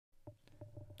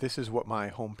This is what my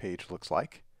home page looks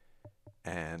like.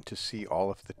 And to see all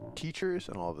of the teachers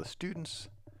and all of the students,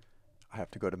 I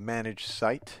have to go to Manage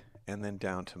Site and then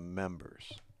down to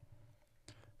Members.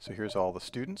 So here's all the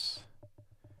students,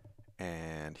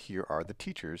 and here are the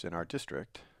teachers in our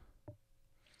district.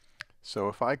 So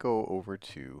if I go over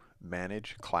to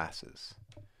Manage Classes,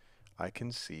 I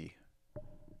can see,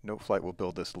 NoFlight will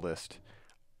build this list.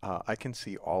 I can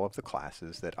see all of the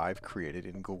classes that I've created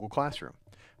in Google Classroom.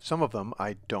 Some of them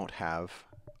I don't have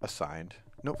assigned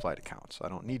NoFlight accounts. I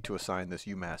don't need to assign this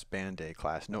UMass Band Day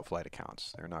class NoFlight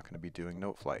accounts. They're not going to be doing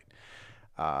NoFlight.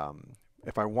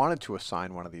 If I wanted to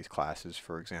assign one of these classes,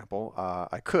 for example,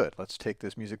 I could. Let's take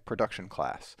this music production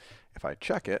class. If I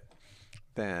check it,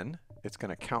 then it's going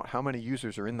to count how many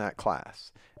users are in that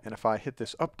class. And if I hit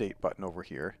this update button over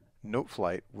here,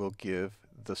 Noteflight will give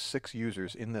the 6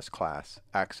 users in this class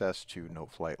access to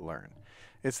Noteflight Learn.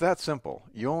 It's that simple.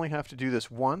 You only have to do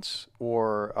this once,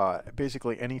 or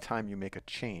basically anytime you make a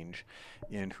change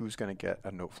in who's going to get a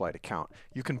Noteflight account.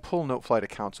 You can pull Noteflight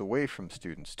accounts away from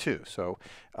students too. So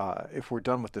if we're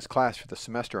done with this class for the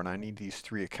semester and I need these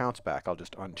 3 accounts back, I'll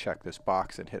just uncheck this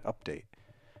box and hit update.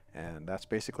 And that's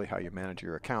basically how you manage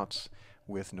your accounts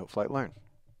with Noteflight Learn.